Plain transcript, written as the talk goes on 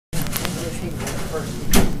pain at first.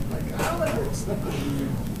 Like, oh, that hurts. I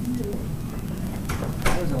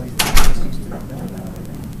was always used to that.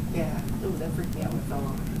 Yeah. Ooh, that freaked me out when it fell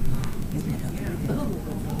off. Isn't it? Yeah.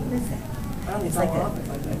 What is that? I don't It's fall like off if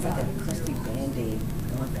I it's do like that. a crusty Band-Aid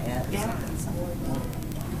going bad. Yeah. Something.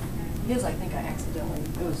 His, I think I accidentally,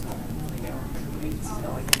 it was, weeks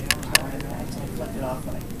ago, I accidentally flipped it off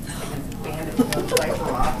when I bandaged it on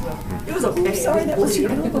diaper off. So it was okay. Sorry, that was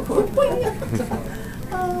your elbow.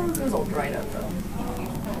 Oh, it was all dried up though.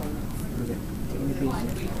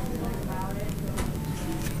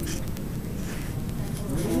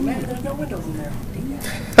 Oh man, there's no windows in there.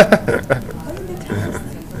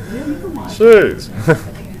 Jeez.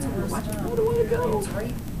 Where do I want to go? It's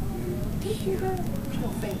right here.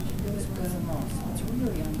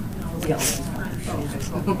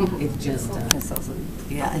 It's just,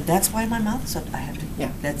 yeah, and that's why my mouth is up. I have to,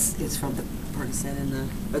 Yeah. it's from the Percocet and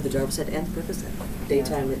or the Darvocet and the Percocet.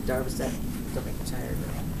 Daytime with Darvocet, don't make you tired.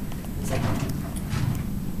 It's like,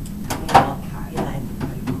 yeah, and,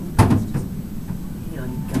 you know,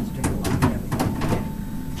 you've got to drink a lot of everything.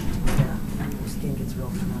 Yeah, your skin gets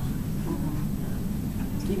real strong.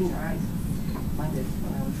 Keeping your eyes. Mine did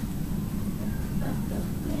when I was.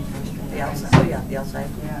 The outside, oh yeah, the outside.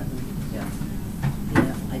 Yeah. Yeah.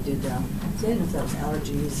 Yeah, I did, so I didn't know if that was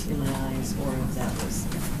allergies in my eyes or if that was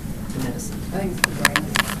the medicine. I think it's the brain.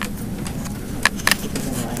 Because I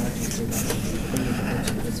know allergies do that. When you get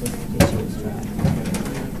itchy, it's what gets you is dry.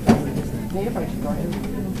 Yeah, if I should go ahead.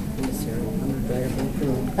 Yes, sir. I'm gonna dry up and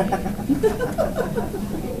cool.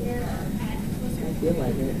 I feel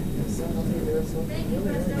like it.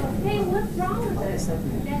 Hey, what's wrong with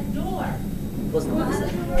it? That door. It wasn't all of a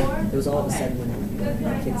sudden. It was all of a sudden when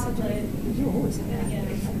my kid said to me, you always have that. You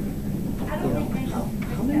know,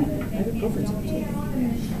 how many ibuprofens have you taken?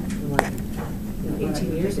 I'm like,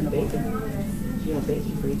 18 years in baking. You know,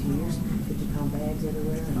 baking for 18 years, 50-pound bags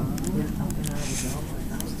everywhere, and up and out of the dough,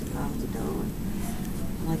 thousands of pounds of dough. And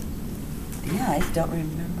I'm like, yeah, I don't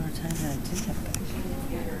remember a time that I did have back.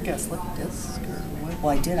 Guess look at this.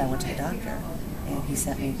 Well, I did. I went to the doctor, and he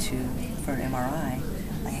sent me for an MRI.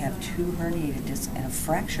 I have 2 herniated discs and a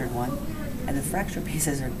fractured one, and the fractured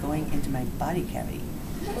pieces are going into my body cavity.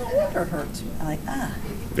 It hurts. I'm like,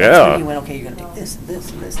 Yeah. So he went, okay, you're going to take this,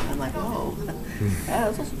 this, and this. And I'm like, whoa. Yeah,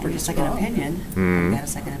 this is For pretty a second strong. opinion. Mhm. I got a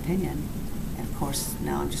second opinion. And of course,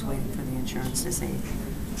 now I'm just waiting for the insurance to say,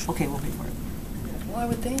 okay, we'll pay for it. Well, I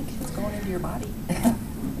would think it's going into your body.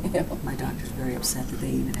 You know? My doctor's very upset that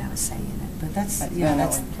they even have a say in it. But that's, But, you know, yeah, no,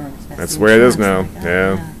 that's insurance. That's the the way it is insurance. now, Like,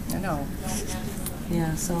 yeah. I know.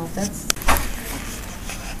 Yeah, so that's, I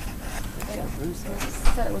got bruises. I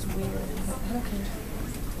thought it was weird. Okay.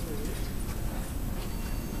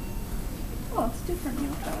 Oh, it's different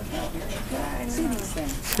now. I see these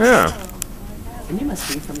things. Yeah. and you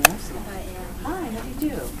must be from the outside. I am. Hi, how do you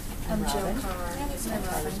do? I'm Jill Robin. Carr. This is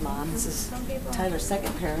Tyler's mom. This is Tyler's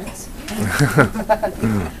second parents. Some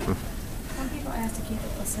people ask to keep the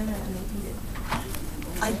placenta and they eat it.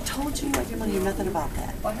 I told you I didn't want to hear nothing about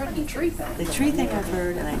that. Well, I heard the tree thing. The tree thing I've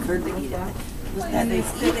heard, and I've heard they eat it. Wasn't that they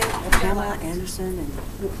Pamela Anderson and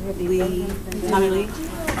Lee, Tommy Lee?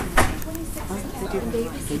 Huh?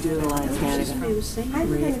 They do it a lot in Canada.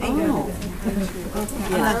 Oh.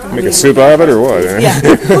 Yeah. Make a soup out of it or what? Yeah.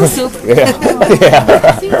 Soup. Yeah.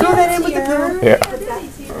 Yeah. Throw that in with the poo. Yeah.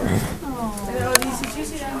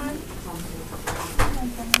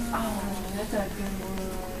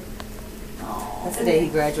 That's the day he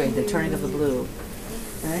graduated, the turning of the blue.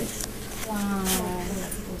 Right?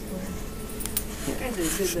 You guys are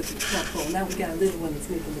a good looking couple. Now we got a little one that's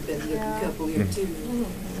making the better looking couple here too.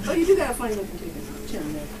 Oh, you do got a funny looking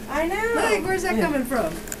chin there. I know. Look, where's that coming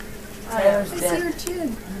from? Tyler's I see her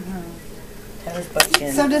chin. Tyler's butt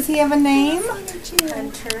chin. So does he have a name?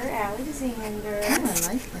 Hunter Alexander.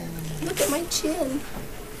 Look at my chin.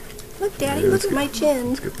 Look, Daddy, look at my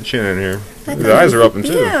chin. Get the chin in here. The eyes are open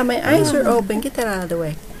too. Yeah, my eyes are open. Get that out of the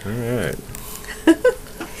way. All right.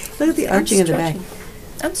 Look at the arching of the back.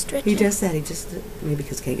 I'm stretching. He does that. He just, maybe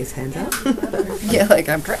because Kate gets hands up. Yeah, like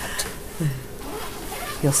I'm trapped.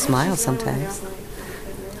 He'll smile sometimes.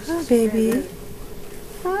 Hi, baby.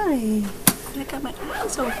 Hi. I got my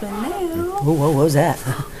eyes open now. Oh, what was that?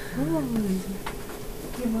 You're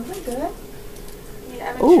moving good. Yeah,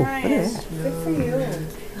 I've been Oh, trying. look at that. Good for you.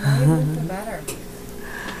 Now you're moving better.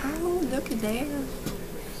 Oh, look at there.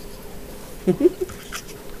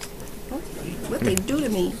 What they do to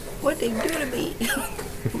me? What they do to me?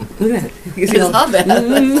 Look at that. You It's not bad.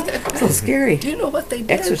 It's a little scary. Do you know what they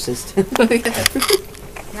did? Exorcist.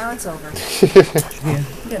 Now it's over. Yeah.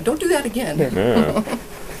 Yeah, don't do that again. Yeah.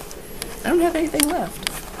 I don't have anything left.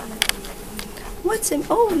 What's in?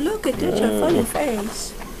 Oh, look at that! Your funny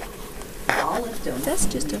face. I'll lift him. That's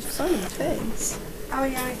just a funny face. Oh,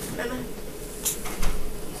 yeah.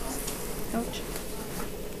 Ouch.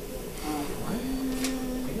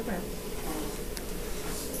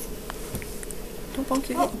 Don't bonk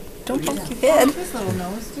your head. Don't bonk your head. His little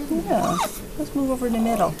nose, too. Yeah. Let's move over in the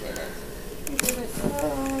middle.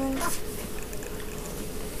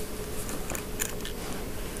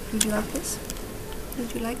 Did you like this?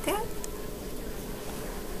 Did you like that?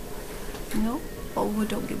 No? Oh, well,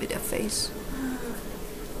 don't give me that face.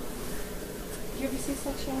 Did you ever see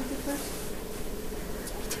Sexual first?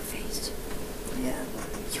 It's a face. Yeah.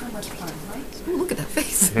 So much fun, right? Ooh, look at that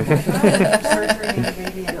face. Surgery and the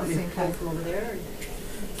baby at the same time. Over there.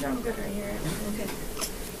 No, I'm good right here. Okay.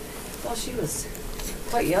 Well, she was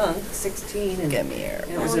quite young, 16, and Come here.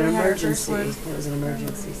 it was Oh, an we had her first emergency. one. It was an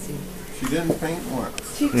emergency. See. She didn't faint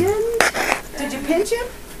once. She didn't? Did you pinch him?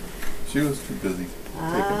 She was too busy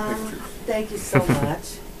taking pictures. Thank you so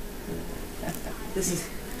much. This is.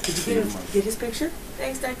 Did you get his picture?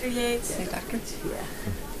 Thanks, Dr. Yates. Hey, doctor. Yeah.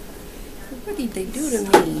 What did they do to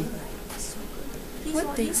me? He's What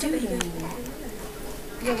one- they he's do somebody to good. me?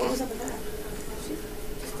 Yeah. What was up with that?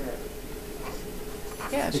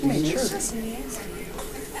 Yeah, she Did you made use sure. this?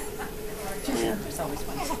 Yeah. It's always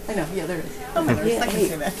fun. I know, yeah, there is. Oh my gosh, I can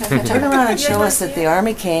see that. Turn around and show us that the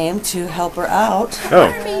army came to help her out. Oh,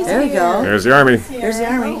 There you go. there's the army. There's the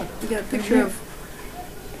army. We got a picture of.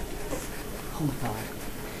 Oh my God.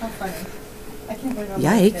 How funny. I can't believe I'm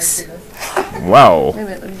Yikes. Wow. Wait a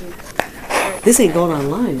minute, let me do. This ain't going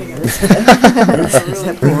online, is it? Is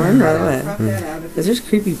that porn or what? Because there's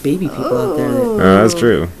creepy baby people out there. That, That's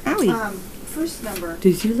true. Owie. First number.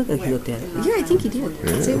 did you look like you looked at it? Yeah, I think he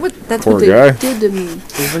did. See, what? That's Poor what they guy. did to me.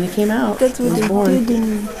 It was when he came out. That's what He was they born. did to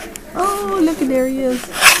me. Oh, look at there he is.